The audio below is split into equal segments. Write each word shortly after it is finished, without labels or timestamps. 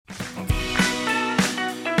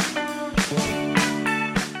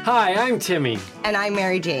Hi, I'm Timmy. And I'm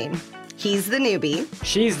Mary Jane. He's the Noobie.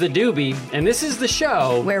 She's the Doobie, and this is the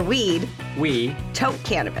show where we tote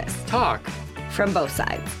cannabis. Talk. From both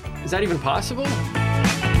sides. Is that even possible?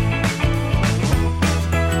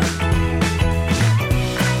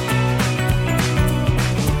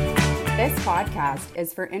 This podcast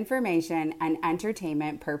is for information and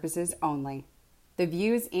entertainment purposes only. The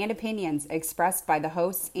views and opinions expressed by the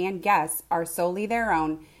hosts and guests are solely their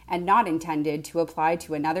own and not intended to apply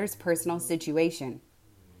to another's personal situation.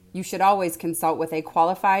 You should always consult with a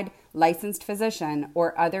qualified, licensed physician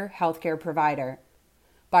or other healthcare provider.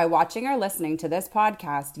 By watching or listening to this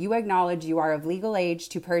podcast, you acknowledge you are of legal age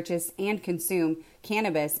to purchase and consume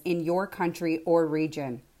cannabis in your country or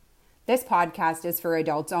region. This podcast is for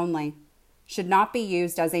adults only, should not be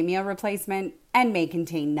used as a meal replacement, and may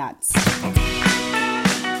contain nuts.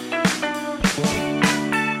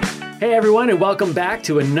 Hey everyone, and welcome back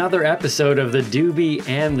to another episode of the Doobie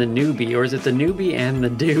and the Noobie, or is it the Noobie and the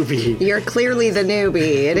Doobie? You're clearly the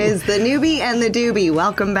Noobie. It is the Noobie and the Doobie.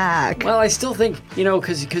 Welcome back. Well, I still think,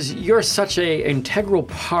 because you're such an integral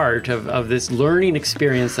part of this learning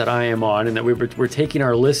experience that I am on and that we're taking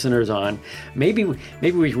our listeners on, maybe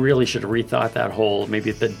we really should have rethought that whole, maybe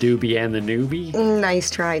the Doobie and the Noobie. Nice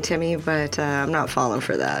try, Timmy, but I'm not falling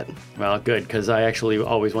for that. Well, good, because I actually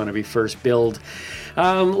always want to be first billed.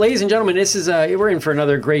 Ladies and gentlemen, this is we're in for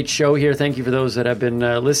another great show here. Thank you for those that have been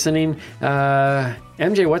listening.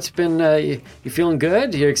 MJ, what's been? You feeling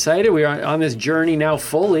good? You excited? We are on this journey now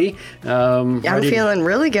fully. I'm feeling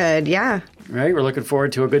really good. Yeah. Right, we're looking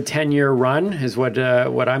forward to a good 10-year run, is what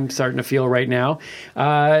I'm starting to feel right now.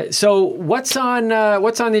 So, what's on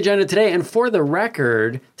the agenda today? And for the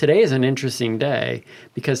record, today is an interesting day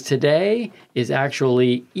because today is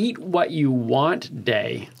actually Eat What You Want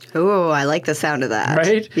Day. Ooh, I like the sound of that.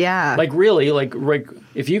 Right? Yeah. Like really,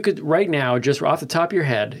 if you could right now, just off the top of your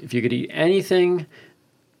head, if you could eat anything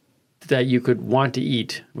that you could want to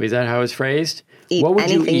eat, is that how it's phrased? Eat what would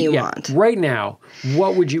anything you eat? you want. Right now,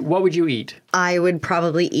 what would you eat? I would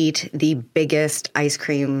probably eat the biggest ice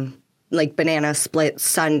cream, like banana split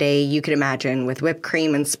sundae you could imagine, with whipped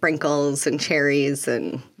cream and sprinkles and cherries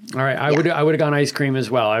and. All right, I would have gone ice cream as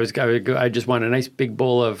well. I just want a nice big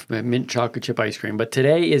bowl of mint chocolate chip ice cream. But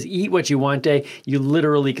today is Eat What You Want Day. You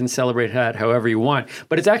literally can celebrate that however you want.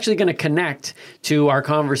 But it's actually going to connect to our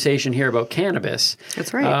conversation here about cannabis.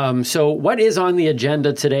 That's right. So what is on the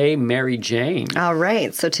agenda today, Mary Jane? All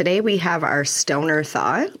right. So today we have our stoner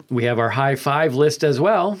thought. We have our high five list as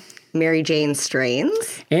well. Mary Jane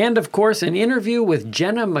strains. And, of course, an interview with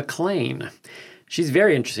McLean. She's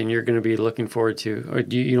very interesting. You're going to be looking forward to. Or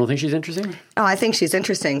you don't think she's interesting? Oh, I think she's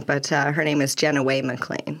interesting, but her name is Jennawae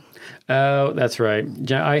McLean. Oh, that's right.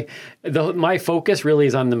 My focus really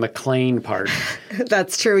is on the McLean part.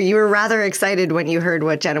 That's true. You were rather excited when you heard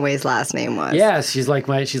what Jennawae's last name was. Yes, she's like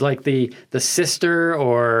the sister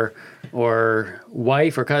or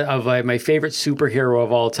wife of my favorite superhero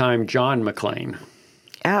of all time, John McLean.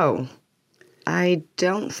 Oh, I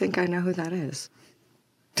don't think I know who that is.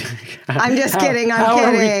 I'm just kidding.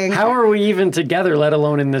 I'm kidding. How are we even together, let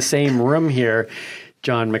alone in the same room here?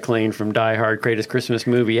 John McLean from Die Hard, greatest Christmas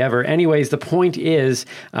movie ever. Anyways, the point is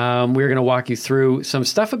we're going to walk you through some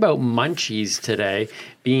stuff about munchies today,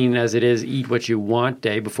 being as it is Eat What You Want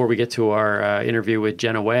Day, before we get to our interview with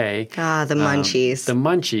Jennawae. The munchies. The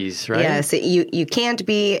munchies, right? Yes, you can't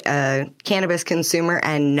be a cannabis consumer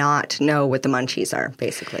and not know what the munchies are,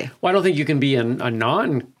 basically. Well, I don't think you can be a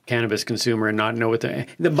non-cannabis consumer and not know what the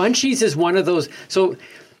munchies is one of those. So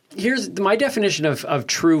here's my definition of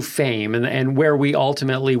true fame and where we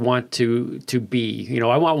ultimately want to be.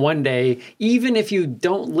 I want one day, even if you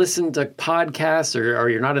don't listen to podcasts or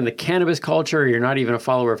you're not in the cannabis culture, or you're not even a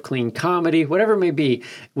follower of clean comedy, whatever it may be,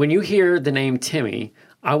 when you hear the name Timmy,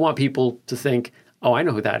 I want people to think, oh, I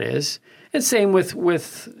know who that is. And same with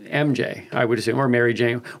MJ, I would assume, or Mary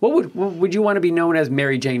Jane. What would you want to be known as,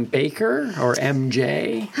 Mary Jane Baker or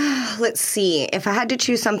MJ? Let's see. If I had to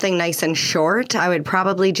choose something nice and short, I would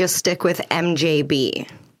probably just stick with MJB.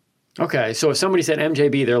 Okay, so if somebody said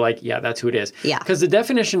MJB, they're like, yeah, that's who it is. Yeah. Because the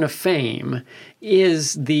definition of fame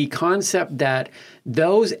is the concept that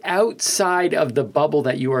those outside of the bubble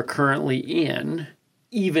that you are currently in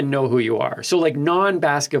even know who you are. So like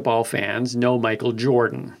non-basketball fans know Michael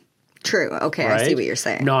Jordan. True. Okay, right? I see what you're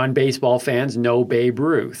saying. Non-baseball fans know Babe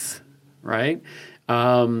Ruth, right?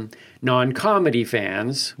 Non-comedy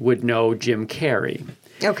fans would know Jim Carrey.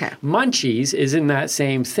 Okay. Munchies is in that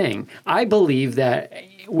same thing. I believe that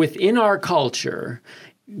within our culture,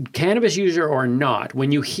 cannabis user or not,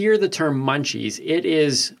 when you hear the term munchies, it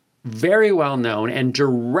is very well known and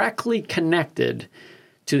directly connected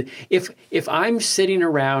if I'm sitting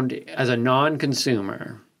around as a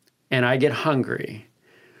non-consumer and I get hungry,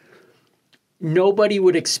 nobody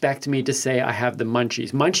would expect me to say I have the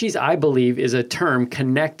munchies. Munchies, I believe, is a term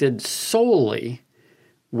connected solely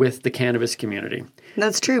with the cannabis community.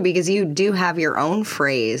 That's true, because you do have your own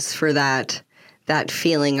phrase for that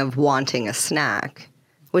feeling of wanting a snack.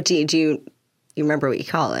 What do you remember what you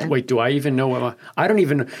call it? Wait, do I even know what I don't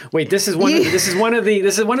even wait, this is one of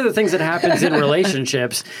the things that happens in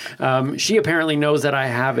relationships. She apparently knows that I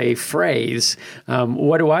have a phrase.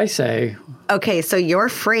 What do I say? Okay, so your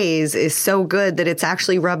phrase is so good that it's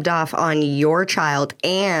actually rubbed off on your child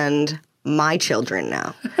and my children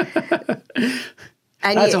now.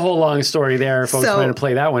 That's a whole long story there, folks, trying to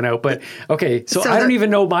play that one out. But, okay, so I don't even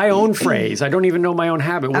know my own phrase. I don't even know my own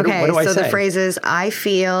habit. What do I say? So the phrase is, I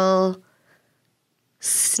feel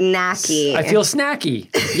snacky. I feel snacky.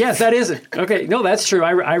 Yes, that is it. Okay, no, that's true.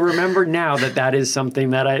 I remember now that is something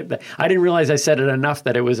that I didn't realize I said it enough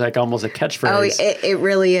that it was like almost a catchphrase. Oh, it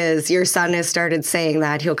really is. Your son has started saying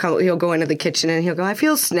that. He'll go into the kitchen and he'll go, I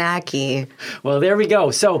feel snacky. Well, there we go.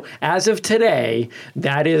 So as of today,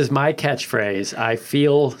 that is my catchphrase. I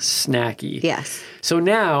feel snacky. Yes. So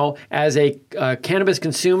now, as a cannabis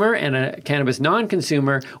consumer and a cannabis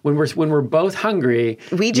non-consumer, when we're both hungry,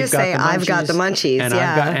 we just say, "I've got the munchies,"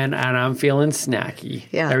 and I'm feeling snacky.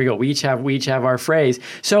 Yeah. There we go. We each have our phrase.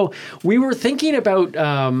 So we were thinking about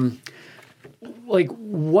like,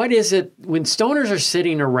 what is it when stoners are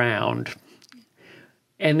sitting around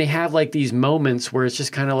and they have like these moments where it's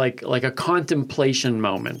just kind of like a contemplation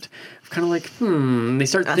moment, kind of like they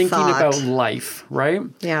start thinking about life, right?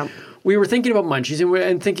 Yeah. We were thinking about munchies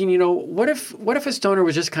and thinking, what if a stoner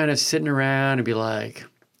was just kind of sitting around and be like,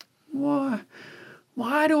 why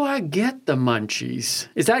do I get the munchies?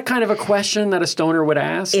 Is that kind of a question that a stoner would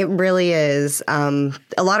ask? It really is. A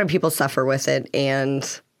lot of people suffer with it, and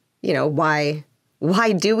why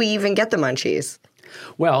do we even get the munchies?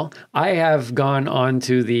 Well, I have gone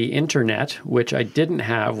onto the internet, which I didn't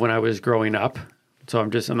have when I was growing up. So I'm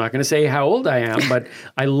not going to say how old I am, but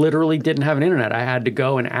I literally didn't have an internet. I had to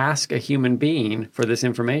go and ask a human being for this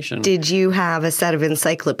information. Did you have a set of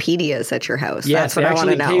encyclopedias at your house? Yes, that's what they I want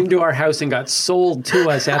to know. actually came to our house and got sold to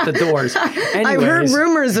us at the doors. Anyways, I've heard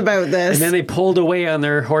rumors about this. And then they pulled away on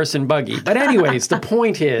their horse and buggy. But anyways, the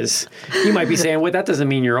point is, you might be saying, well, that doesn't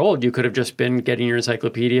mean you're old. You could have just been getting your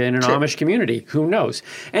encyclopedia in an Amish community. Who knows?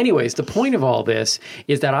 Anyways, the point of all this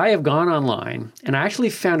is that I have gone online and I actually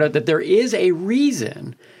found out that there is a reason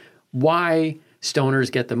why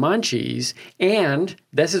stoners get the munchies, and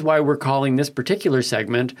this is why we're calling this particular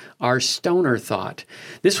segment our stoner thought.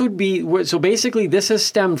 This would be, so basically this has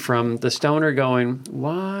stemmed from the stoner going,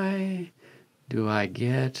 why do I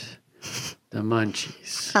get the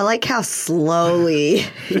munchies? I like how slowly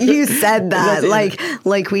you said that.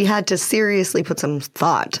 like we had to seriously put some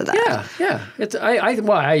thought to that. Yeah. It's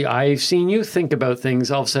I've seen you think about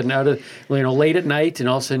things all of a sudden out of late at night, and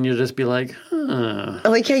all of a sudden you'll just be like, I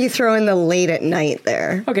like how you throw in the late at night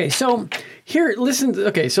there. Okay, so here, listen.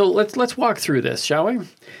 Okay, so let's walk through this, shall we?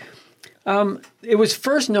 It was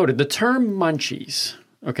first noted, the term munchies,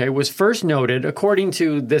 was first noted, according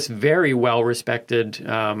to this very well-respected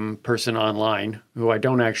person online, who I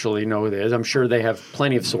don't actually know who it is. I'm sure they have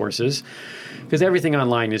plenty of sources, because everything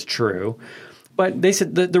online is true. But they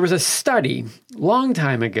said that there was a study long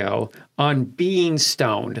time ago on being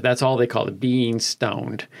stoned. That's all they called it, being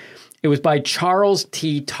stoned. It was by Charles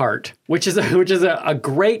T. Tart, which is a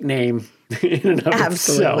great name in and of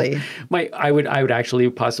Absolutely. itself. I would actually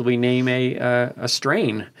possibly name a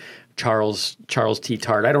strain Charles T.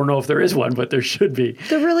 Tart. I don't know if there is one, but there should be.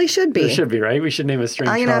 There really should be. There should be, right? We should name a strain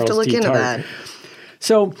I'm going to have to look into that.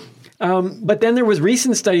 So, but then there was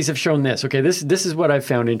recent studies have shown this. Okay, this is what I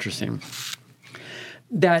found interesting.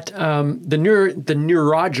 That the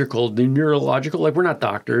neurological, like, we're not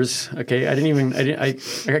doctors, okay? I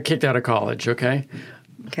got kicked out of college, okay?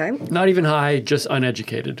 Okay. Not even high, just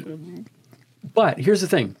uneducated. But here's the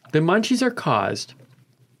thing. The munchies are caused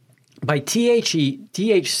by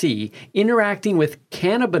THC interacting with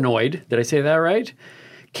cannabinoid, did I say that right?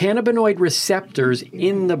 Cannabinoid receptors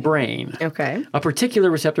in the brain. Okay. A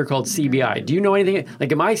particular receptor called CBI. Do you know anything?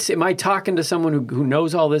 Like, am I talking to someone who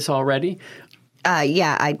knows all this already?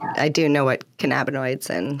 Yeah, I do know what cannabinoids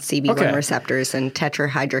and CB1 receptors and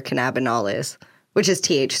tetrahydrocannabinol is, which is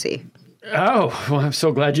THC. Oh, well, I'm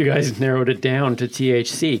so glad you guys narrowed it down to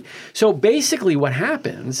THC. So basically what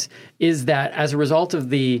happens is that as a result of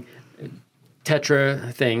the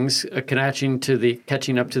tetra things catching up to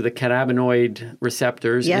the cannabinoid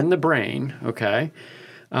receptors in the brain,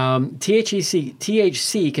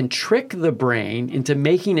 THC can trick the brain into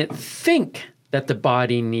making it think that the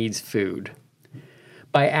body needs food.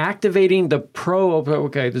 By activating the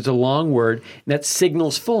there's a long word, that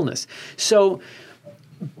signals fullness. So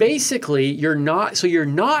basically, you're not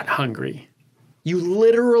hungry. You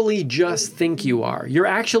literally just think you are. You're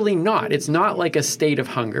actually not. It's not like a state of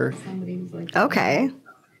hunger. Okay.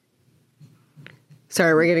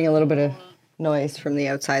 Sorry, we're getting a little bit of noise from the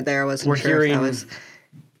outside there. I wasn't sure if that was...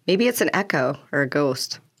 Maybe it's an echo or a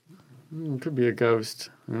ghost. It could be a ghost.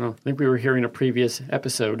 I don't know. I think we were hearing a previous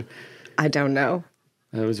episode. I don't know.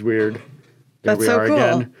 That was weird. There That's so cool.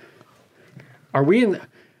 Again. Are we in...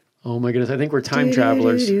 Oh my goodness, I think we're time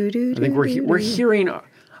travelers. I think we're hearing...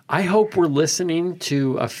 I hope we're listening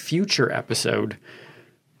to a future episode.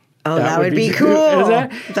 Oh, that would be cool.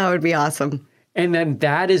 That would be awesome. And then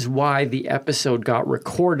that is why the episode got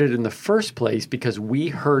recorded in the first place, because we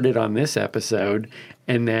heard it on this episode,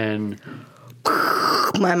 and then...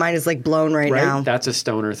 My mind is like blown right now. That's a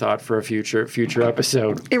stoner thought for a future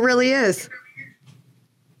episode. It really is.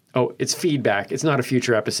 Oh, it's feedback. It's not a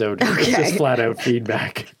future episode. Okay. It's just flat out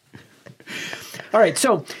feedback. All right,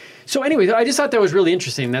 so anyway, I just thought that was really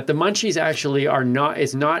interesting that the munchies actually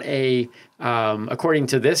is not a, according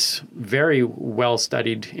to this very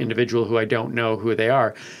well-studied individual who I don't know who they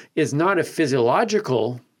are, is not a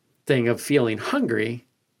physiological thing of feeling hungry.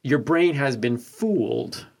 Your brain has been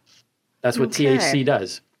fooled. That's what THC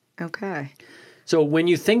does. Okay. So when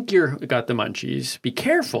you think you've got the munchies, be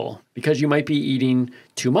careful, because you might be eating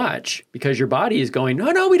too much, because your body is going,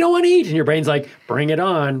 no, we don't want to eat. And your brain's like, bring it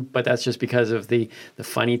on. But that's just because of the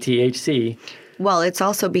funny THC. Well, it's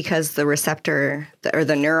also because the receptor or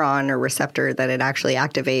the neuron or receptor that it actually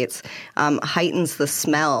activates heightens the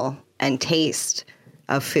smell and taste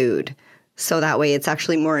of food. So that way it's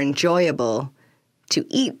actually more enjoyable to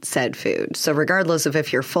eat said food. So regardless of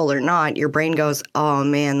if you're full or not, your brain goes, oh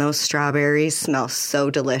man, those strawberries smell so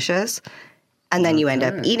delicious. And then you end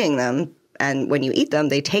up eating them. And when you eat them,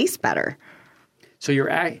 they taste better.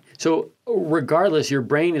 So regardless, your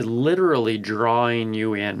brain is literally drawing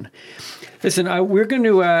you in. Listen, we're going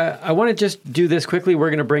to, I want to just do this quickly. We're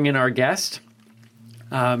going to bring in our guest,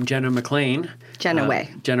 McLean.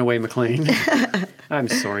 Jennawae McLean. I'm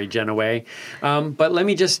sorry, Jennawae. But let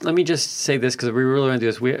me just say this, because we really want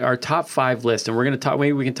to do this. Our top 5 list, and we're going to talk.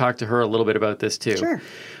 Maybe we can talk to her a little bit about this too. Sure.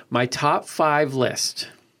 My top 5 list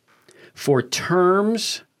for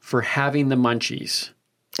terms for having the munchies.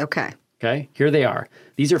 Okay. Okay. Here they are.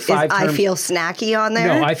 These are 5 terms. I feel snacky on there?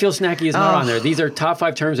 No, I feel snacky is not on there. These are top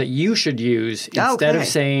 5 terms that you should use instead of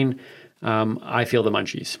saying, I feel the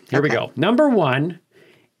munchies. Here we go. Number 1.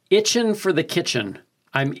 Itching for the kitchen.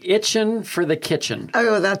 I'm itching for the kitchen.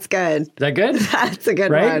 Oh, that's good. Is that good? That's a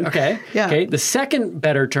good one. Right? Okay. Yeah. Okay. The second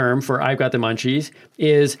better term for I've got the munchies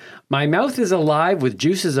is my mouth is alive with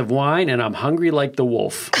juices of wine and I'm hungry like the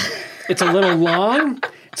wolf. It's a little long.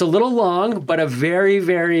 It's a little long, but a very,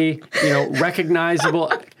 very,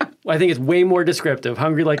 recognizable. I think it's way more descriptive.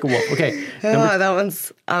 Hungry like a wolf. Okay. That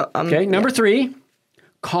one's... okay. Number 3,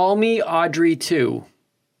 call me Audrey 2.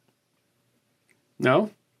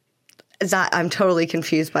 No? I'm totally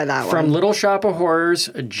confused by that one. From Little Shop of Horrors,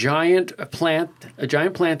 a giant plant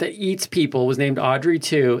that eats people was named Audrey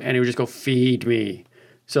 2, and it would just go, feed me.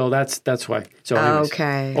 So that's why. So anyways,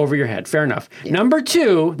 okay. Over your head. Fair enough. Yeah. Number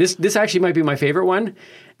 2, this actually might be my favorite one.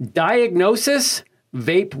 Diagnosis,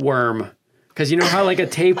 vape worm. Because you know how like a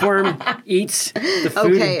tapeworm eats the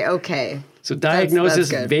food? Okay. So diagnosis,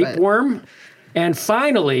 that's good, vape worm. And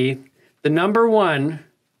finally, the number 1...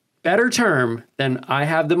 better term than I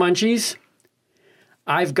have the munchies.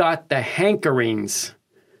 I've got the hankerings.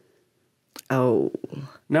 Oh.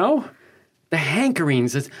 No? The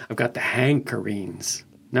hankerings. I've got the hankerings.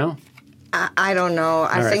 No? I don't know.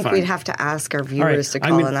 I think we'd have to ask our viewers to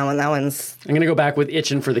call on that one. That one's... I'm going to go back with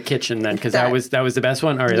itching for the kitchen then, because that was the best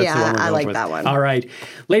one. All right, that's the one we're going with. That one. All right.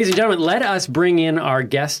 Ladies and gentlemen, let us bring in our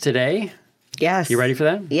guest today. Yes. You ready for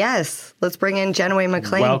that? Yes. Let's bring in Jennawae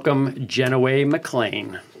McLean. Welcome, Jennawae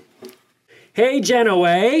McLean. Hey,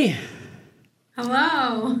 Jennawae.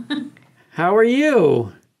 Hello. How are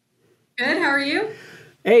you? Good. How are you?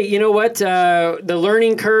 Hey, you know what? The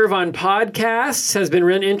learning curve on podcasts has been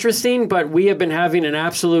really interesting, but we have been having an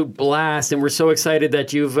absolute blast, and we're so excited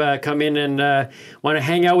that you've come in and want to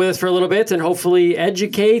hang out with us for a little bit and hopefully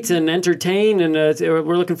educate and entertain, and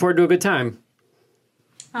we're looking forward to a good time.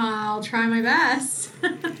 I'll try my best.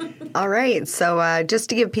 All right. So just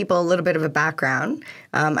to give people a little bit of a background,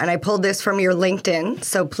 and I pulled this from your LinkedIn.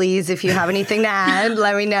 So please, if you have anything to add,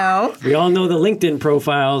 let me know. We all know the LinkedIn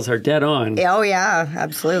profiles are dead on. Oh, yeah,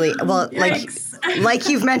 absolutely. Well, Yikes. like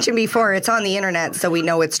you've mentioned before, it's on the internet, so we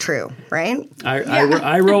know it's true, right?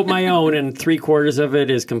 I wrote my own, and 3/4 of it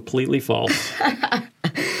is completely false.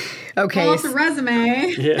 Okay. Well, it's a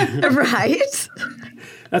resume. Yeah. Right?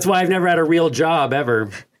 That's why I've never had a real job ever.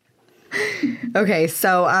 Okay,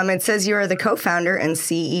 so it says you are the co-founder and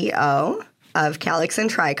CEO of Calyx and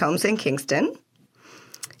Trichomes in Kingston.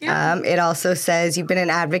 Yeah. It also says you've been an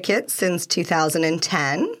advocate since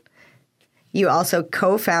 2010. You also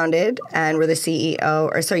co-founded and were the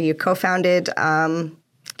CEO, you co-founded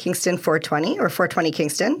Kingston 420 or 420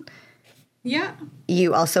 Kingston. Yeah.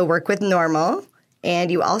 You also work with Normal,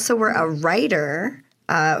 and you also were a writer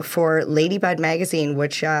for Ladybud magazine,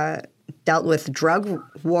 which dealt with drug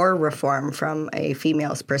war reform from a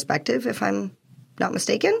female's perspective, if I'm not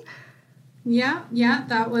mistaken. Yeah.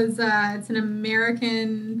 That was, it's an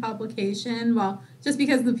American publication. Well, just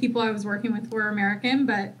because the people I was working with were American,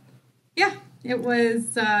 but yeah, it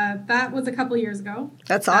was, that was a couple of years ago.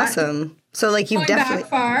 That's awesome. So, like, you've Going definitely... back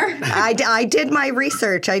far. I did my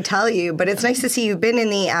research, I tell you, but it's nice to see you've been in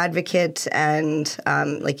the advocate and,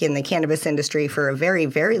 like, in the cannabis industry for a very,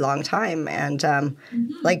 very long time. And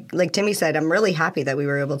like Timmy said, I'm really happy that we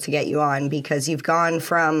were able to get you on because you've gone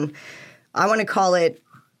from, I want to call it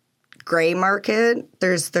gray market.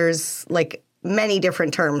 There's like many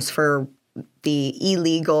different terms for the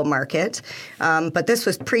illegal market, but this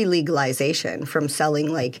was pre-legalization, from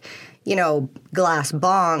selling like, glass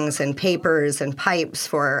bongs and papers and pipes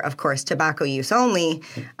for, of course, tobacco use only,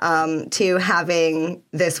 to having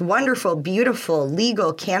this wonderful, beautiful,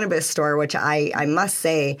 legal cannabis store, which I must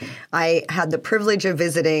say I had the privilege of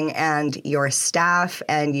visiting, and your staff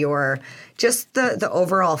and your just the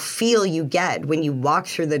overall feel you get when you walk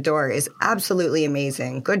through the door is absolutely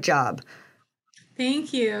amazing. Good job.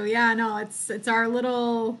 Thank you. Yeah, no, it's our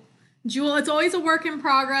little jewel. It's always a work in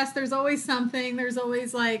progress. There's always something. There's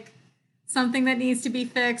always like something that needs to be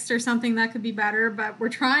fixed or something that could be better, but we're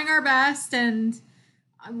trying our best. And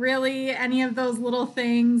really, any of those little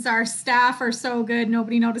things, our staff are so good,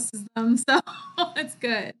 nobody notices them. So it's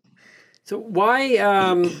good. So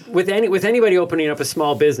why, with anybody opening up a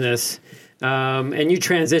small business, and you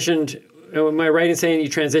transitioned, am I right in saying you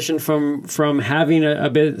transitioned from having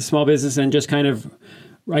a small business and just kind of,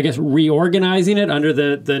 I guess, reorganizing it under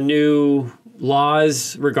the new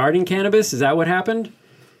laws regarding cannabis? Is that what happened?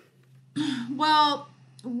 Well,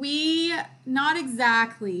 not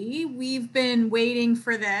exactly. We've been waiting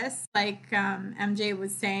for this, like MJ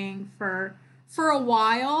was saying, for a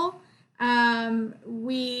while.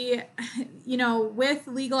 With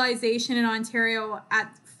legalization in Ontario,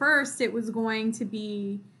 at first it was going to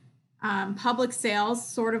be public sales,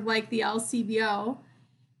 sort of like the LCBO.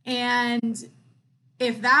 And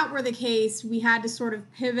if that were the case, we had to sort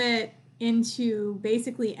of pivot into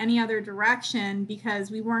basically any other direction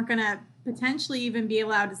because we weren't going to potentially even be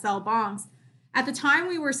allowed to sell bongs. At the time,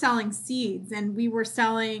 we were selling seeds, and we were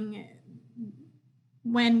selling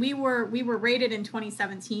when we were rated in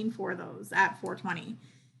 2017 for those at 420.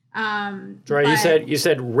 Sorry, you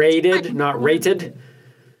said rated, not rated.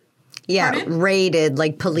 Yeah, Pardon? Rated,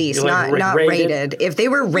 like police, not rated. If they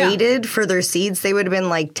were rated for their seeds, they would have been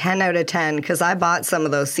like 10 out of 10 because I bought some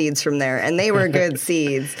of those seeds from there, and they were good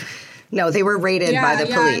seeds. No, they were rated by the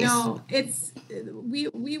police. No,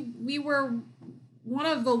 we were one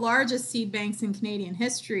of the largest seed banks in Canadian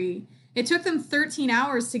history. It took them 13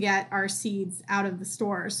 hours to get our seeds out of the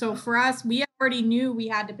store. So for us, we already knew we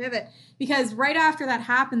had to pivot because right after that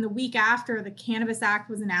happened, the week after, the Cannabis Act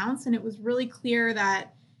was announced, and it was really clear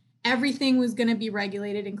that everything was going to be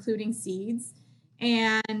regulated, including seeds,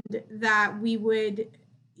 and that we would,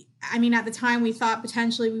 at the time we thought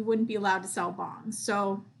potentially we wouldn't be allowed to sell bongs.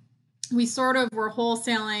 So we sort of were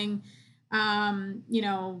wholesaling,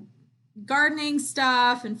 gardening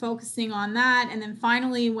stuff and focusing on that. And then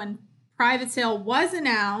finally, when private sale was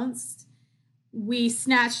announced, we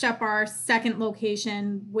snatched up our second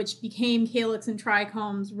location, which became Calyx and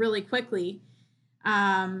Trichomes really quickly.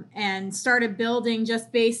 And started building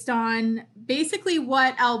just based on basically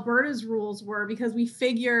what Alberta's rules were, because we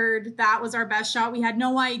figured that was our best shot. We had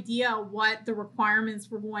no idea what the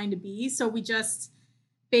requirements were going to be. So we just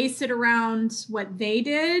based it around what they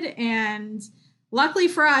did. And luckily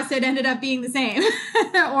for us, it ended up being the same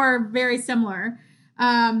or very similar.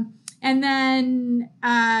 And then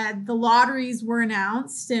the lotteries were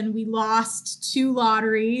announced, and we lost 2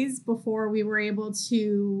 lotteries before we were able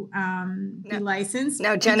to be licensed.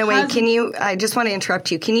 Now, Jennawae, I just want to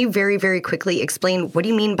interrupt you. Can you very, very quickly explain, what do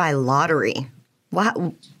you mean by lottery? What?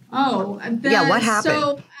 What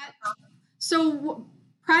happened? So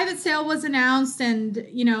private sale was announced, and,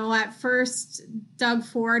 you know, at first Doug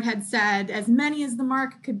Ford had said as many as the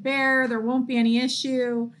market could bear, there won't be any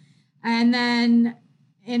issue. And then,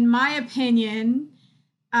 in my opinion,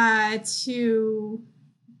 to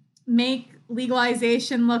make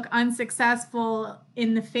legalization look unsuccessful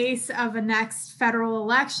in the face of a next federal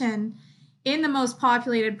election in the most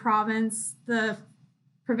populated province, the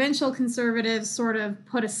provincial conservatives sort of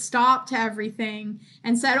put a stop to everything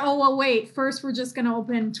and said, oh, well, wait, first we're just going to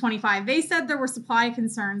open 25. They said there were supply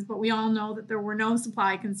concerns, but we all know that there were no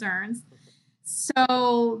supply concerns.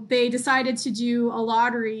 So they decided to do a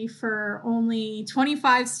lottery for only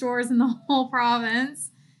 25 stores in the whole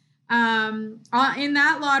province. In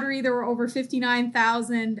that lottery, there were over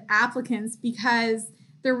 59,000 applicants because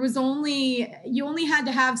you only had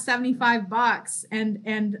to have $75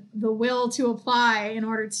 and the will to apply in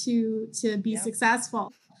order to be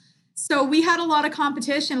successful. So we had a lot of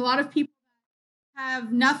competition. A lot of people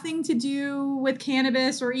have nothing to do with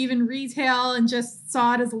cannabis or even retail and just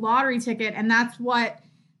saw it as a lottery ticket. And that's what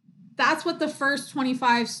the first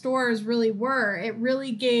 25 stores really were. It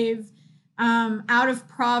really gave out of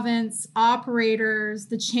province operators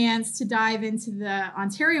the chance to dive into the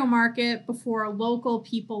Ontario market before local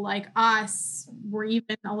people like us were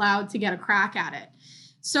even allowed to get a crack at it.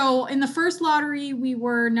 So in the first lottery, we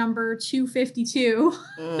were number 252,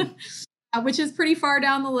 which is pretty far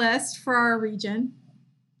down the list for our region.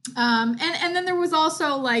 And then there was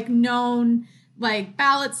also like known like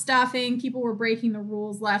ballot stuffing. People were breaking the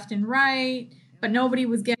rules left and right, but nobody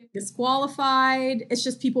was getting disqualified. It's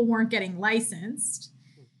just people weren't getting licensed.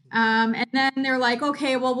 And then they're like,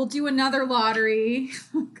 okay, well, we'll do another lottery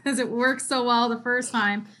because it worked so well the first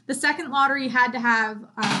time. The second lottery had to have,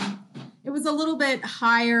 it was a little bit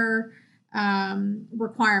higher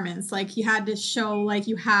requirements. Like you had to show like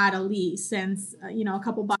you had a lease and, you know, a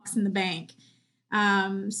couple bucks in the bank.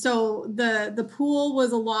 So the pool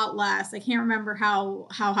was a lot less. I can't remember how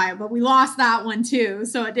high, but we lost that one too.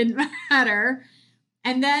 So it didn't matter.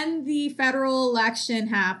 And then the federal election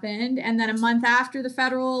happened. And then a month after the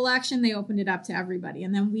federal election, they opened it up to everybody.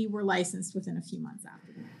 And then we were licensed within a few months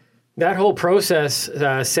after that. That whole process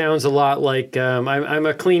sounds a lot like I'm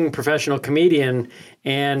a clean professional comedian,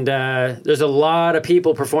 and there's a lot of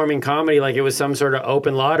people performing comedy like it was some sort of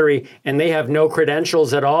open lottery, and they have no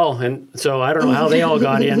credentials at all. And so I don't know how they all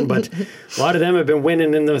got in, but a lot of them have been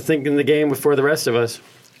winning in the game before the rest of us.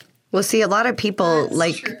 Well, see, a lot of people,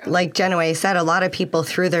 like Jennawae said, a lot of people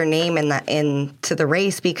threw their name into the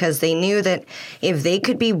race because they knew that if they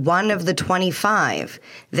could be one of the 25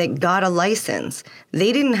 that got a license,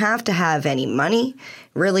 they didn't have to have any money,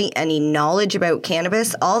 really any knowledge about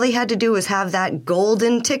cannabis. All they had to do was have that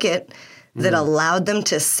golden ticket that allowed them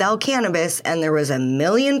to sell cannabis. And there was 1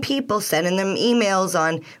 million people sending them emails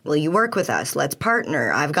on, will you work with us? Let's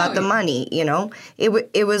partner. I've got the money. You know,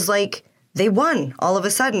 it was like they won all of a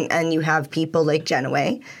sudden. And you have people like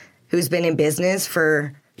Jennawae, who's been in business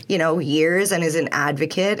for, you know, years and is an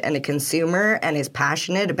advocate and a consumer and is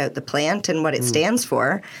passionate about the plant and what it stands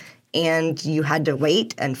for. And you had to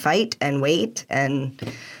wait and fight and wait. And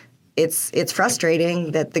it's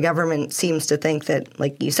frustrating that the government seems to think that,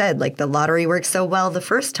 like you said, like the lottery worked so well the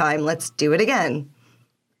first time, let's do it again.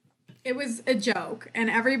 It was a joke. And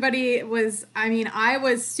everybody was, I mean, I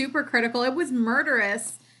was super critical. It was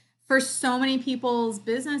murderous for so many people's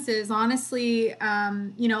businesses. Honestly,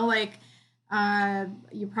 you know, like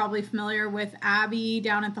you're probably familiar with Abby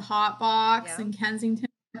down at the Hot Box in Kensington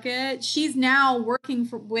Market. She's now working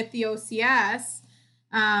with the OCS,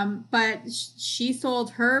 but she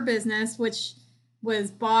sold her business, which was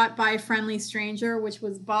bought by Friendly Stranger, which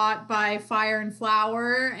was bought by Fire and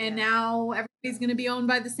Flower, and now everybody's going to be owned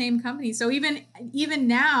by the same company. So even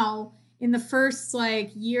now, in the first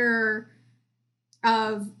like year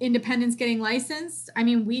of independents getting licensed, I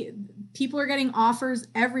mean, people are getting offers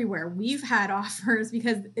everywhere. We've had offers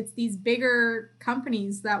because it's these bigger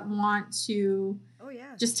companies that want to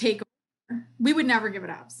just take over. We would never give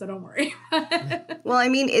it up, so don't worry. Well, I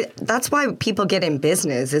mean, that's why people get in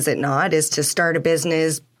business, is it not? Is to start a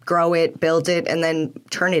business, grow it, build it, and then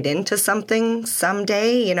turn it into something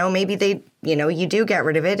someday. You know, maybe you do get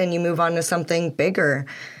rid of it and you move on to something bigger.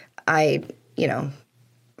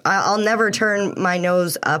 I'll never turn my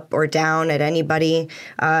nose up or down at anybody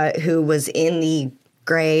who was in the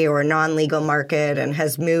gray or non-legal market and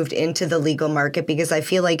has moved into the legal market, because I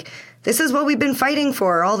feel like this is what we've been fighting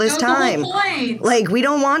for all this time. The whole point. Like, we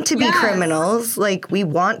don't want to be criminals. Like, we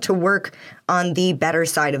want to work on the better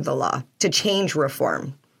side of the law, to change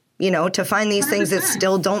reform, you know, to find these 100%. Things that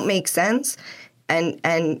still don't make sense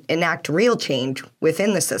and enact real change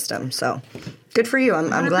within the system. So good for you.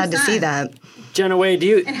 I'm glad to see that. Jennawae,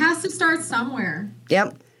 It has to start somewhere.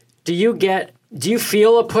 Yep. do you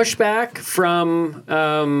feel a pushback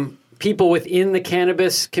from people within the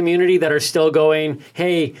cannabis community that are still going,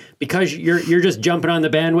 hey, because you're just jumping on the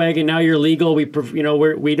bandwagon, now you're legal, we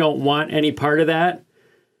don't want any part of that?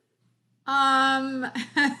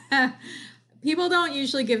 People don't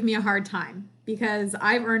usually give me a hard time because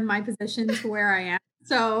I've earned my position to where I am.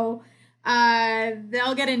 So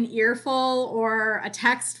they'll get an earful or a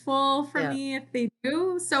textful from me if they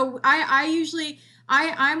do. So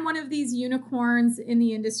I'm one of these unicorns in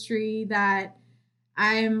the industry that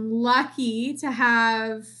I'm lucky to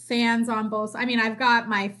have fans on both. I mean, I've got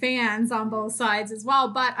my fans on both sides as well,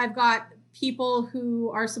 but I've got people who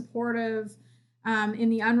are supportive in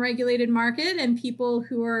the unregulated market and people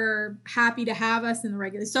who are happy to have us in the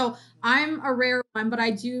regulated. So I'm a rare one, but I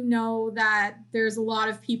do know that there's a lot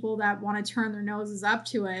of people that want to turn their noses up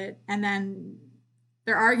to it. And then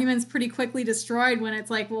their argument's pretty quickly destroyed when it's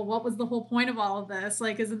like, well, what was the whole point of all of this?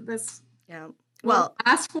 Like, isn't this well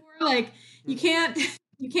asked for? Like, you can't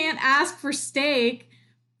ask for steak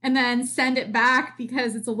and then send it back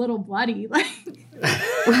because it's a little bloody. Like,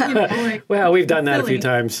 well, we've done that a few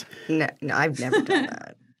times. No, I've never done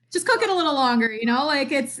that. Just cook it a little longer,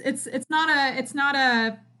 like it's not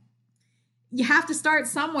a, you have to start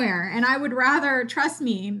somewhere. And I would rather, trust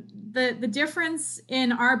me, the difference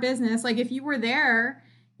in our business, like if you were there,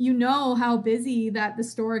 how busy that the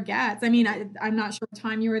store gets. I mean, I'm not sure what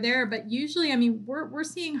time you were there, but usually, I mean, we're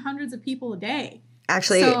seeing hundreds of people a day.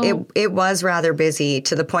 Actually, it was rather busy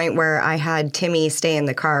to the point where I had Timmy stay in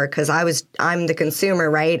the car because I'm the consumer,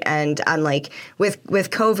 right? And I'm like, with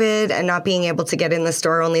COVID and not being able to get in the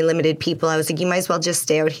store, only limited people, I was like, you might as well just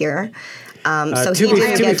stay out here. So he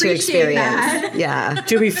didn't get to experience. That. Yeah.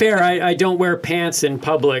 To be fair, I don't wear pants in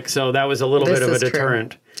public, so that was a little bit of a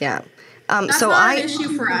deterrent. True. Yeah. That's not an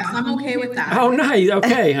issue for us. I'm okay with that. Oh, nice.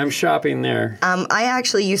 Okay, I'm shopping there. I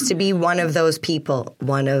actually used to be one of those people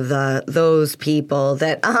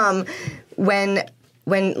that when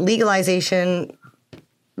legalization,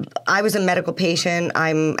 I was a medical patient.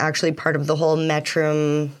 I'm actually part of the whole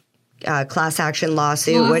Metrum class action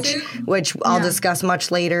lawsuit? which I'll discuss much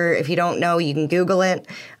later. If you don't know, you can Google it.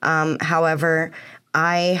 However,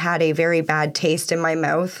 I had a very bad taste in my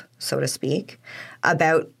mouth, so to speak,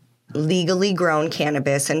 about legally grown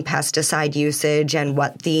cannabis and pesticide usage and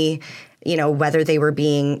what whether they were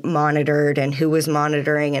being monitored and who was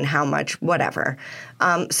monitoring and how much, whatever.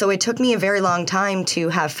 So it took me a very long time to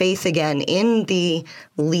have faith again in the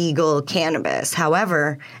legal cannabis.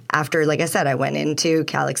 However, after, like I said, I went into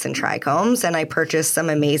Calyx and Trichomes and I purchased some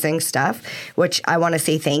amazing stuff, which I want to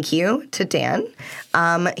say thank you to Dan.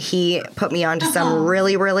 He put me onto some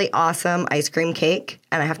really, really awesome ice cream cake.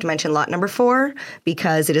 And I have to mention lot number 4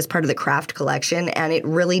 because it is part of the craft collection. And it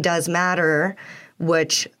really does matter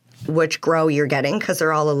which grow you're getting because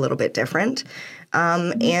they're all a little bit different.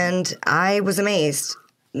 And I was amazed.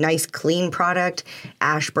 Nice, clean product.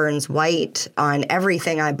 Ashburn's white on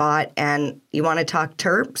everything I bought. And you want to talk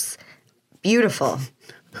terps? Beautiful.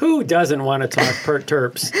 Who doesn't want to talk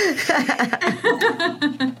terps?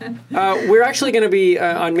 We're actually going to be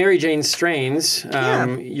on Mary Jane's Strains.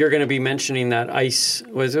 You're going to be mentioning that ice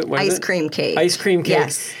cream cake. Ice cream cake.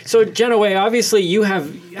 Yes. So, Jennawae, obviously you have,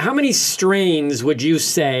 how many strains would you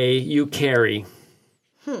say you carry?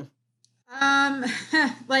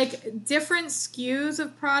 Like different SKUs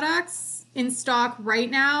of products in stock right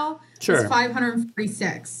now is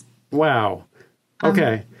 546. Wow.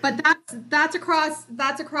 Okay. But that's across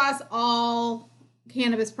all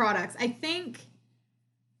cannabis products. I think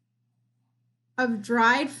of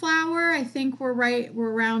dried flower, I think we're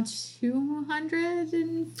around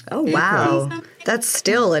 200. Oh wow. Something. That's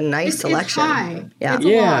still a nice selection. It's high. Yeah. It's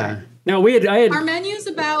a lot. No, our menu's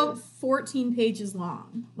about 14 pages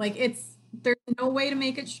long. Like there's no way to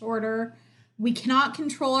make it shorter. We cannot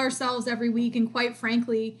control ourselves every week, and quite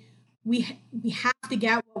frankly, we have to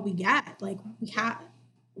get what we get. Like we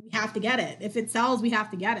have to get it. If it sells, we have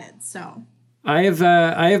to get it. So I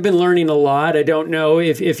have been learning a lot. I don't know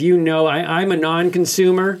if you know, I'm a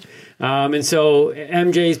non-consumer, and so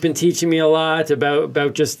MJ's been teaching me a lot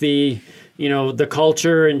about just the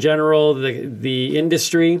culture in general, the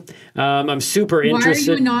industry. I'm super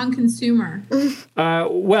interested. Why are you a non-consumer?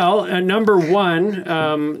 Well, number one,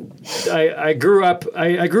 I grew up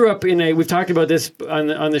in a. We've talked about this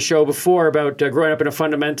on the show before about growing up in a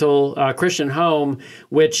fundamental Christian home,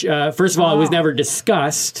 which first of all, it was never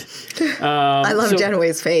discussed. I love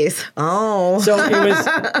Jennawae's face. Oh, so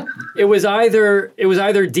it was either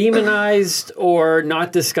demonized or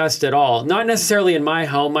not discussed at all. Not necessarily in my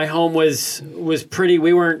home. My home was pretty.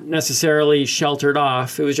 We weren't necessarily sheltered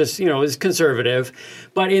off. It was just it was conservative.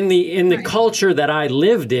 But in the culture that I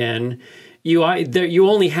lived in, you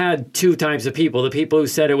only had two types of people: the people who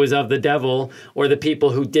said it was of the devil, or the people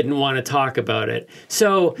who didn't want to talk about it.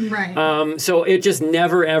 So, so it just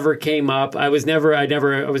never ever came up. I was never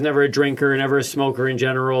a drinker, never a smoker in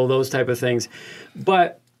general, those type of things.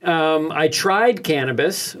 But I tried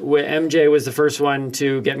cannabis. MJ was the first one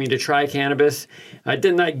to get me to try cannabis. I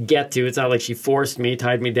did not get to. It's not like she forced me,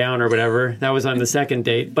 tied me down or whatever. That was on the second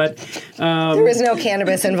date. But there was no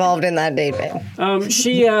cannabis involved in that date, babe.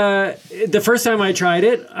 The first time I tried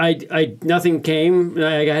it, I nothing came.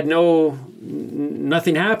 I had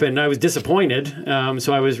nothing happened. I was disappointed,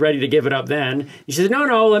 so I was ready to give it up then. She said,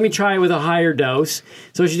 no, let me try it with a higher dose.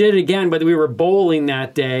 So she did it again, but we were bowling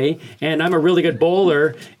that day, and I'm a really good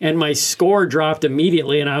bowler, and my score dropped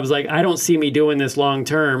immediately, and I was like, I don't see me doing this long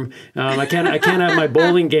term. I can't have my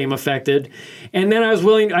bowling game affected. And then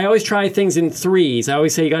I always try things in threes. I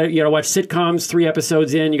always say you got to watch sitcoms 3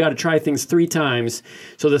 episodes in. You got to try things 3 times.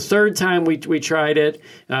 So the third time we tried it,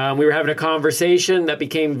 we were having a conversation that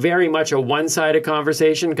became very much a one-sided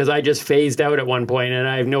conversation because I just phased out at one point and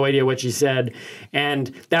I have no idea what she said. And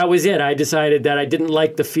that was it. I decided that I didn't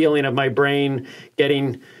like the feeling of my brain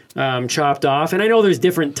getting chopped off. And I know there's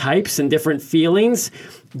different types and different feelings,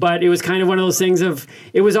 but it was kind of one of those things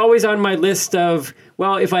it was always on my list of,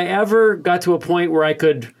 well, if I ever got to a point where I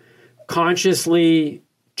could consciously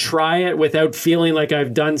try it without feeling like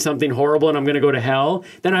I've done something horrible and I'm going to go to hell,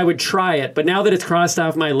 then I would try it. But now that it's crossed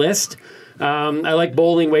off my list, I like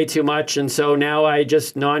bowling way too much. And so now I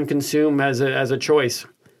just non-consume as a choice.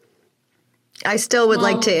 I still would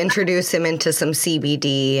like to introduce him into some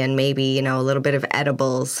CBD and maybe, a little bit of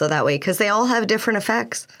edibles. So that way, because they all have different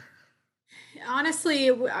effects. Honestly,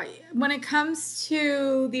 when it comes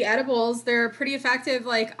to the edibles, they're pretty effective.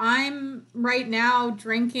 Like I'm right now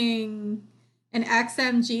drinking an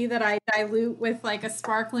XMG that I dilute with like a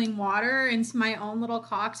sparkling water into my own little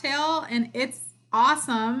cocktail. And it's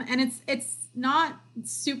awesome. And it's not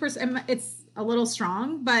super, it's a little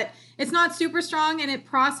strong, but it's not super strong and it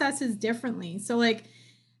processes differently. So like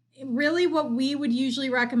really what we would usually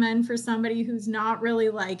recommend for somebody who's not really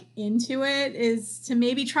like into it is to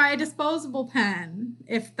maybe try a disposable pen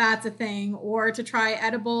if that's a thing, or to try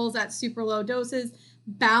edibles at super low doses,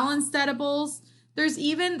 balanced edibles. There's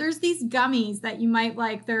these gummies that you might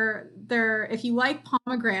like. They're if you like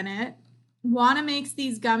pomegranate, Wana makes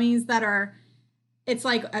these gummies that are, it's a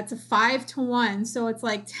 5-to-1. So it's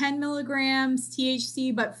like 10 milligrams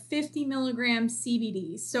THC, but 50 milligrams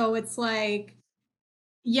CBD. So it's like,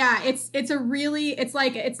 yeah, it's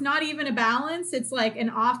not even a balance. It's like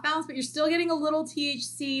an off balance, but you're still getting a little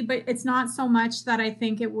THC, but it's not so much that I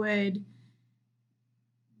think it would,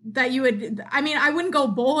 I wouldn't go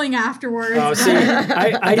bowling afterwards. Oh, see,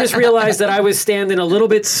 I just realized that I was standing a little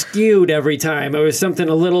bit skewed every time. It was something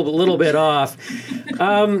a little bit off.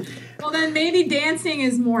 Well, then maybe dancing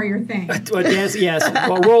is more your thing. Dance, yes.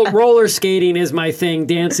 Well, roller skating is my thing.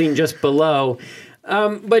 Dancing just below. So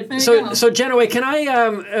Jennawae, can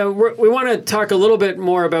I? We want to talk a little bit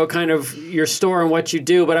more about kind of your store and what you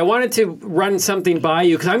do, but I wanted to run something by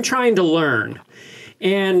you because I'm trying to learn.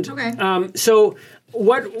 And so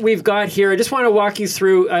what we've got here, I just want to walk you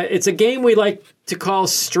through. It's a game we like to call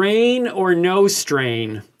Strain or No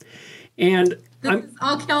Strain, and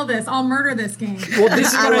I'll kill this. I'll murder this game. Well,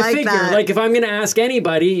 this is what I figure. That. Like, if I'm going to ask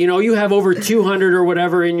anybody, you have over 200 or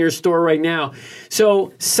whatever in your store right now.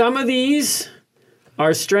 So some of these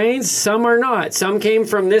are strains, some are not. Some came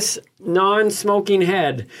from this non-smoking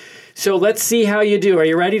head. So let's see how you do. Are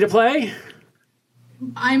you ready to play?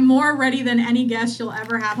 I'm more ready than any guest you'll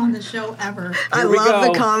ever have on the show ever. I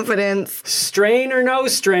love the confidence. Strain or No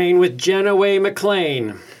Strain with Jennawae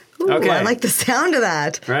McLean. Ooh, okay. I like the sound of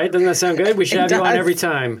that. Right? Doesn't that sound good? We should have you on every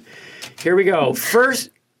time. Here we go. First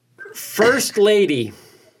lady.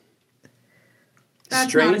 That's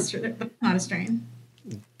strain? Not a strain.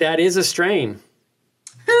 That is a strain.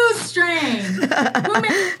 Who's strain?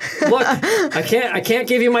 Look, I can't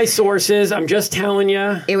give you my sources. I'm just telling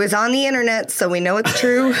you. It was on the internet, so we know it's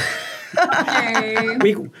true. Okay.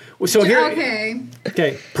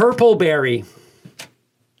 Okay. Purple berry.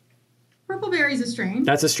 Purple berry's a strain.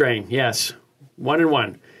 That's a strain, yes. 1 and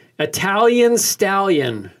 1. Italian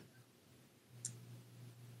stallion.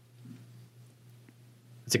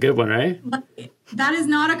 It's a good one, right? That is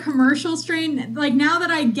not a commercial strain. Like, now that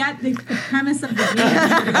I get the premise of the game.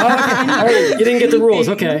 Okay. All right. You didn't get the rules.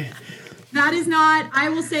 Okay. I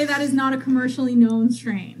will say that is not a commercially known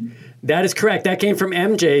strain. That is correct. That came from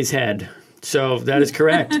MJ's head. So that is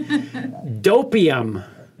correct. Dopium.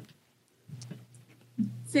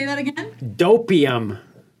 Say that again? Dopium.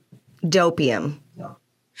 Dopium.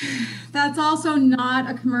 That's also not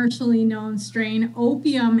a commercially known strain.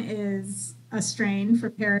 Opium is a strain for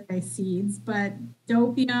paradise seeds, but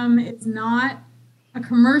dopium is not a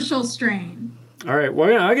commercial strain. All right.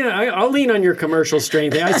 Well, I'll lean on your commercial strain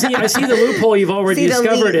thing. I see the loophole you've already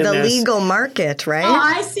discovered in the this. legal market, right? Oh,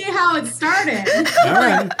 I see how it started. All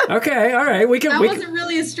right. Okay. All right. That wasn't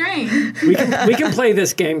really a strain. We can play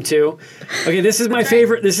this game too. Okay. This is my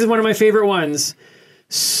favorite. This is one of my favorite ones.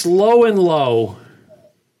 Slow and low.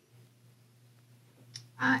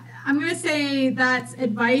 I'm going to say that's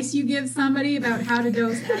advice you give somebody about how to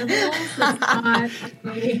dose edibles. It's not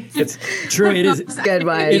It's true. It is good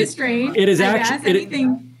advice. It is actually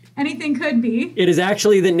anything could be. It is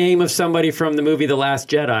actually the name of somebody from the movie The Last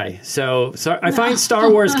Jedi. So I find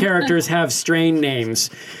Star Wars characters have strain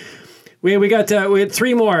names. We had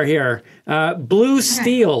 3 more here. Blue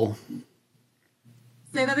Steel.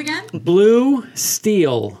 Say that again? Blue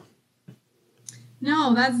Steel.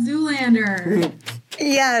 No, that's Zoolander.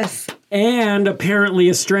 Yes. And apparently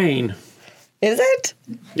a strain. Is it?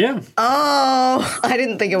 Yeah. Oh, I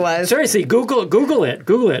didn't think it was. Seriously, Google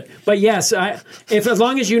it. But yes, as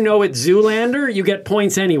long as you know it's Zoolander, you get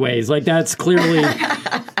points anyways. Like that's clearly.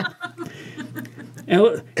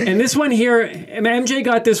 and this one here, MJ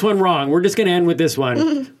got this one wrong. We're just going to end with this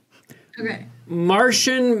one. Okay.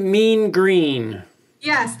 Martian Mean Green.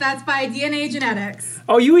 Yes, that's by DNA Genetics.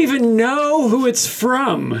 Oh, you even know who it's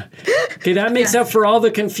from. Okay, that makes up for all the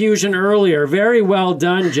confusion earlier. Very well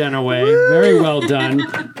done, Jennawae. Very well done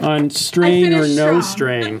on strain or no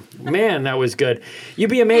strain. Man, that was good. You'd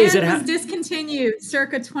be amazed at how... It was discontinued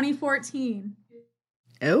circa 2014.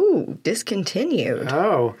 Oh, discontinued.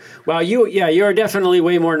 Oh, well, you're definitely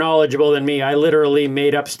way more knowledgeable than me. I literally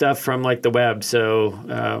made up stuff from like the web, so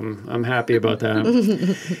I'm happy about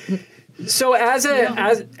that. So as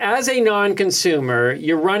a non-consumer,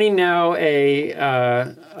 you're running now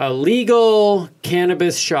a legal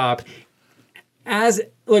cannabis shop. As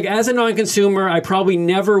a non-consumer, I probably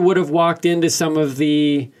never would have walked into some of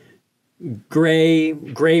the gray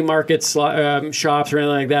market shops or anything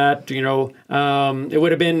like that. You know, it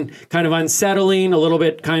would have been kind of unsettling, a little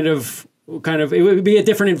bit kind of. It would be a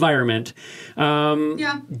different environment.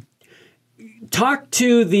 Talk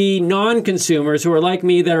to the non-consumers who are like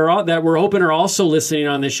me that we're hoping are also listening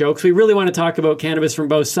on this show because we really want to talk about cannabis from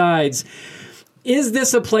both sides. Is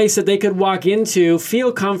this a place that they could walk into,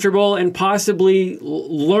 feel comfortable, and possibly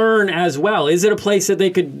learn as well? Is it a place that they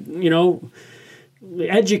could,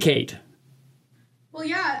 educate? Well,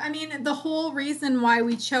 yeah. I mean, the whole reason why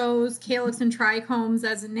we chose Calyx and Trichomes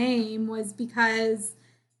as a name was because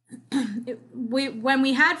when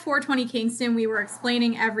we had 420 Kingston, we were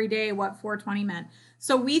explaining every day what 420 meant.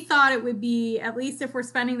 So we thought it would be, at least if we're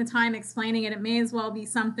spending the time explaining it, it may as well be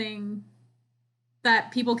something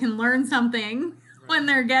that people can learn something when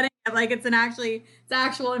they're getting it. Like it's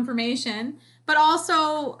actual information, but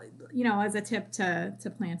also, as a tip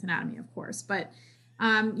to plant anatomy, of course. But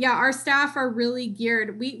our staff are really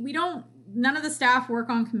geared. None of the staff work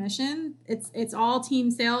on commission. It's all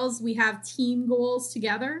team sales. We have team goals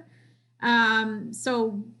together.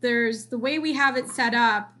 So there's the way we have it set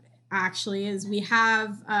up actually is we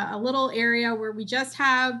have a little area where we just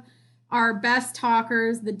have our best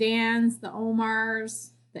talkers, the Dans, the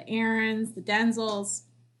Omars, the Aarons, the Denzels.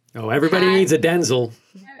 Oh, everybody needs a Denzel.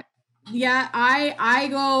 Yeah,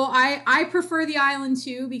 I prefer the island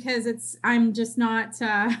too because I'm just not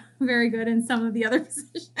very good in some of the other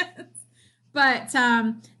positions. But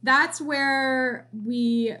that's where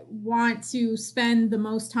we want to spend the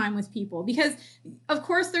most time with people because, of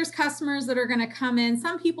course, there's customers that are going to come in.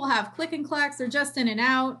 Some people have click and collects. They're just in and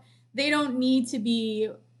out. They don't need to be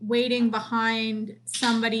waiting behind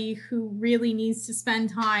somebody who really needs to spend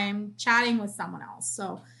time chatting with someone else.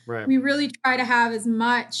 So we really try to have as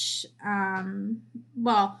much,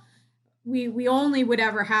 we only would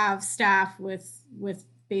ever have staff with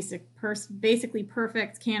basically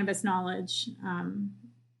perfect cannabis knowledge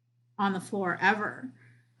on the floor ever.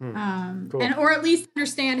 Cool. Or at least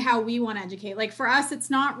understand how we want to educate. Like for us, it's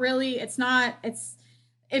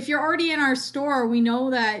if you're already in our store, we know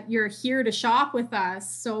that you're here to shop with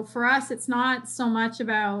us. So for us, it's not so much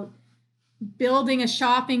about building a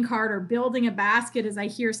shopping cart or building a basket as I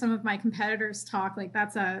hear some of my competitors talk. Like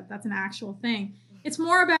that's an actual thing. It's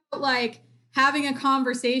more about like having a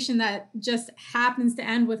conversation that just happens to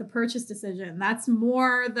end with a purchase decision. That's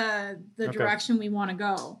more the direction we want to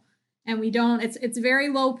go. And we don't, it's very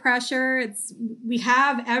low pressure. We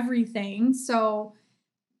have everything. So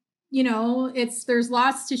there's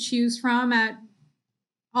lots to choose from at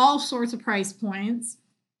all sorts of price points.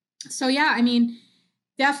 So yeah, I mean,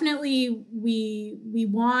 definitely we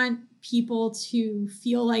want people to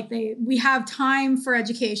feel like we have time for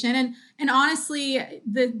education, and honestly,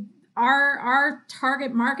 our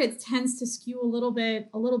target market tends to skew a little bit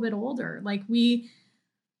older. Like we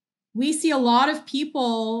see a lot of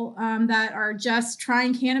people that are just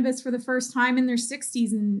trying cannabis for the first time in their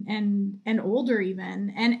 60s and older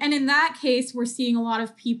even. And in that case, we're seeing a lot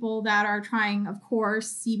of people that are trying, of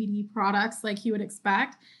course, CBD products like you would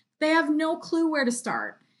expect. They have no clue where to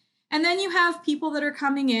start. And then you have people that are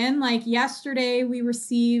coming in, like yesterday we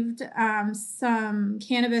received some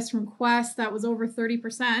cannabis from Quest that was over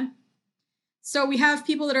 30%. So we have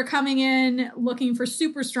people that are coming in looking for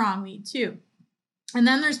super strong weed too. And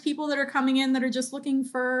then there's people that are coming in that are just looking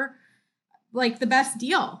for like the best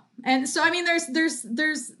deal. And so, I mean,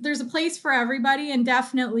 there's a place for everybody, and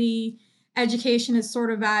definitely education is sort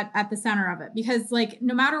of at the center of it, because like,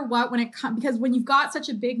 no matter what, because when you've got such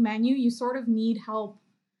a big menu, you sort of need help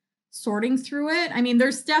sorting through it. I mean,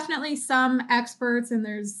 there's definitely some experts and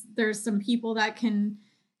there's some people that can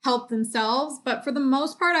help themselves. But for the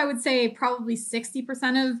most part, I would say probably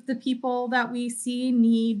 60% of the people that we see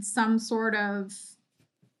need some sort of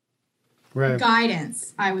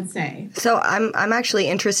guidance, I would say. So I'm actually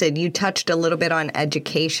interested. You touched a little bit on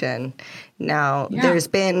education. Now, There's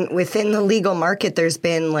been, within the legal market, there's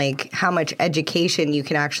been like how much education you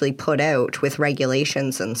can actually put out with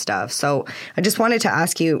regulations and stuff. So I just wanted to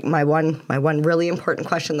ask you my one really important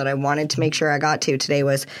question that I wanted to make sure I got to today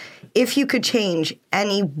was, if you could change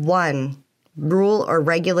any one rule or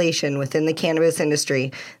regulation within the cannabis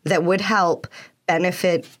industry that would help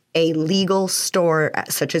benefit a legal store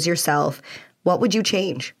such as yourself, what would you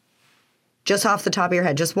change? Just off the top of your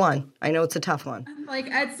head, just one. I know it's a tough one. Like,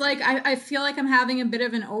 it's like, I feel like I'm having a bit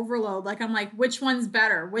of an overload. Like, I'm like, which one's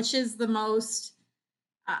better? Which is the most,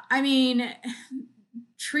 I mean,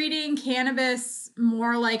 treating cannabis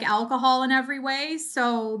more like alcohol in every way.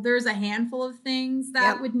 So there's a handful of things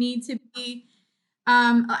that would need to be,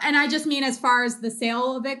 and I just mean as far as the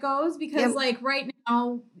sale of it goes, because like right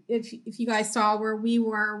now, if you guys saw where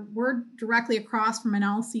we're directly across from an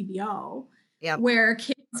LCBO where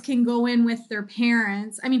kids can go in with their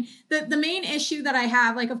parents. I mean, the main issue that I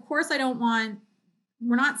have, like, of course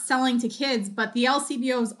we're not selling to kids, but the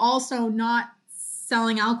LCBO is also not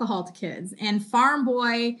selling alcohol to kids. And Farm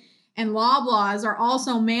Boy and Loblaws are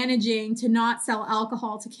also managing to not sell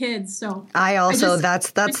alcohol to kids. So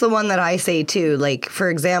that's the one that I say too. Like, for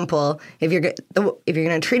example, if you're going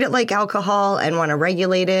to treat it like alcohol and want to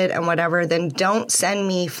regulate it and whatever, then don't send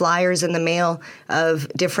me flyers in the mail of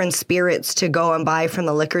different spirits to go and buy from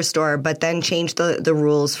the liquor store, but then change the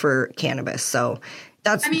rules for cannabis. So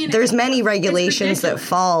there's many regulations that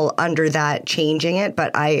fall under that, changing it, but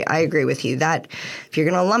I agree with you that if you're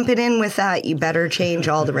going to lump it in with that, you better change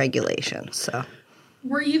all the regulations. So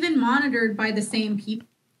we're even monitored by the same people.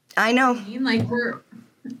 I know.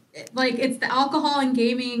 It's the Alcohol and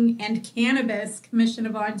Gaming and Cannabis Commission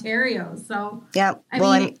of Ontario. So I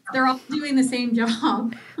mean, they're all doing the same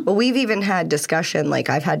job. Well, we've even had discussion, like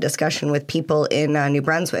I've had discussion with people in New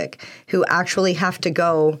Brunswick who actually have to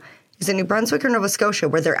go. Is it New Brunswick or Nova Scotia,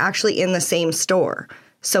 where they're actually in the same store?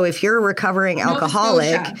 So if you're a recovering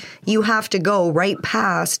alcoholic, you have to go right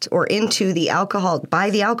past or into the alcohol, buy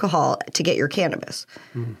the alcohol to get your cannabis.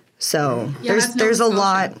 So there's a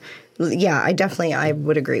lot. Yeah, I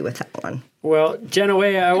would agree with that one. Well,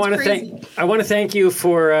 Jennawae, I want to thank you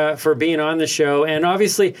for being on the show. And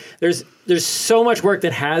obviously, there's so much work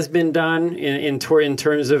that has been done in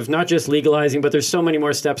terms of not just legalizing, but there's so many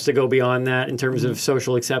more steps to go beyond that in terms of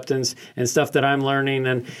social acceptance and stuff that I'm learning.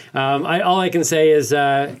 And all I can say is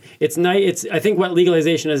it's nice. I think what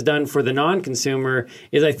legalization has done for the non-consumer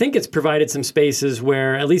is I think it's provided some spaces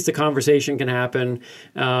where at least a conversation can happen,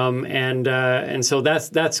 and so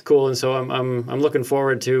that's cool. And so I'm looking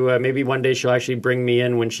forward to maybe one day she'll actually bring me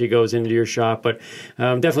in when she goes into your shop. But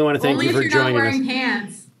definitely want to thank you for joining us. Only if you're not wearing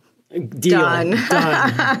pants. Deal.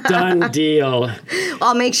 Done deal.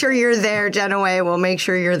 I'll make sure you're there, Jennawae. We'll make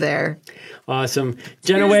sure you're there. Awesome.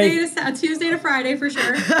 Jennawae. Tuesday to Friday for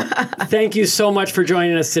sure. Thank you so much for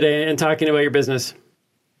joining us today and talking about your business.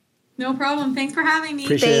 No problem. Thanks for having me.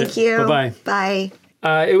 Thank you. Bye-bye. Bye.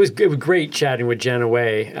 It was great chatting with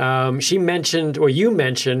Jennawae. She mentioned, or you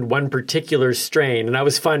mentioned, one particular strain, and that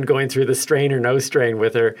was fun going through the strain or no strain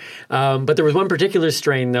with her. But there was one particular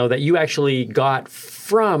strain, though, that you actually got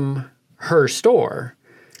from her store.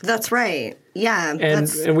 That's right. Yeah.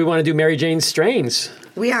 And we want to do Mary Jane's strains.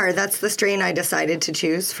 We are. That's the strain I decided to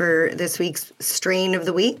choose for this week's Strain of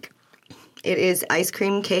the Week. It is ice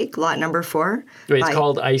cream cake, lot number 4. Wait, it's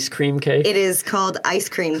called ice cream cake? It is called ice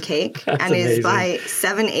cream cake, and amazing. is by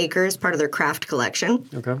 7 Acres, part of their craft collection.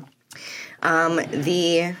 Okay.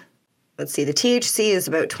 The THC is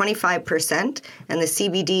about 25%, and the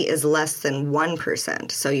CBD is less than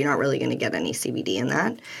 1%. So you're not really going to get any CBD in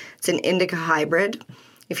that. It's an indica hybrid.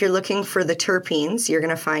 If you're looking for the terpenes, you're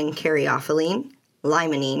going to find caryophyllene,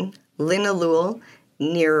 limonene, linalool,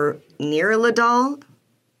 neuralidol,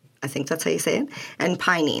 I think that's how you say it, and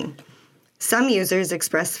pinene. Some users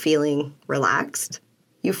express feeling relaxed,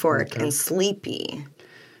 euphoric, and sleepy.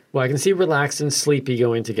 Well, I can see relaxed and sleepy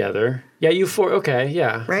going together. Yeah, okay,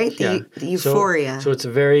 yeah. Right? The euphoria. So it's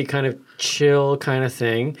a very kind of chill kind of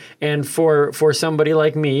thing. And for somebody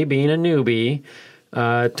like me, being a newbie,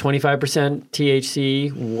 25%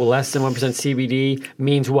 THC, less than 1% CBD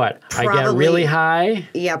means what? I get really high?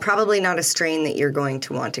 Yeah, probably not a strain that you're going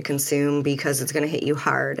to want to consume because it's going to hit you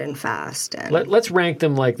hard and fast. And Let's rank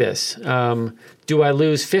them like this. Do I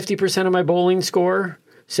lose 50% of my bowling score?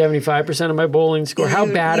 75% of my bowling score? How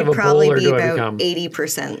bad of a bowler do I become?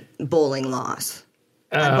 80% bowling loss.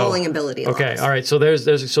 Bowling ability loss. Okay, all right. So there's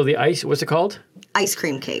the ice, what's it called? Ice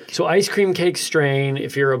cream cake. So ice cream cake strain,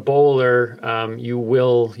 if you're a bowler, you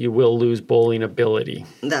will lose bowling ability.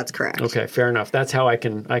 That's correct. Okay, fair enough. That's how I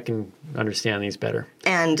can understand these better.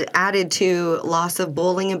 And added to loss of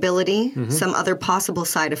bowling ability, some other possible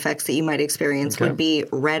side effects that you might experience would be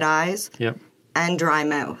red eyes and dry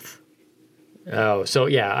mouth. Oh, so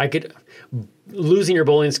yeah, I could losing your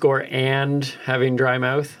bowling score and having dry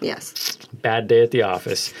mouth. Yes. Bad day at the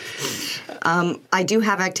office. I do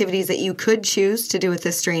have activities that you could choose to do with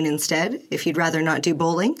this strain instead, if you'd rather not do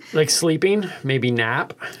bowling. Like sleeping, maybe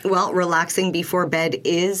nap. Well, relaxing before bed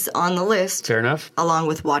is on the list. Fair enough. Along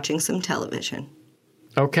with watching some television.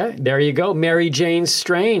 Okay, there you go. Mary Jane's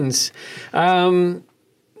strains.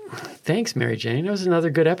 Thanks, Mary Jane. That was another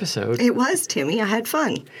good episode. It was, Timmy. I had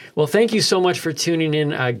fun. Well, thank you so much for tuning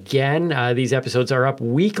in again. These episodes are up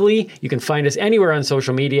weekly. You can find us anywhere on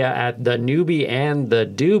social media at the Noobie and the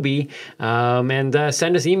Doobie. And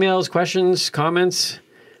send us emails, questions, comments.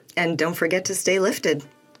 And don't forget to stay lifted.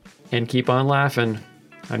 And keep on laughing.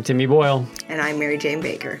 I'm Timmy Boyle. And I'm Mary Jane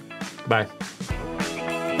Baker. Bye.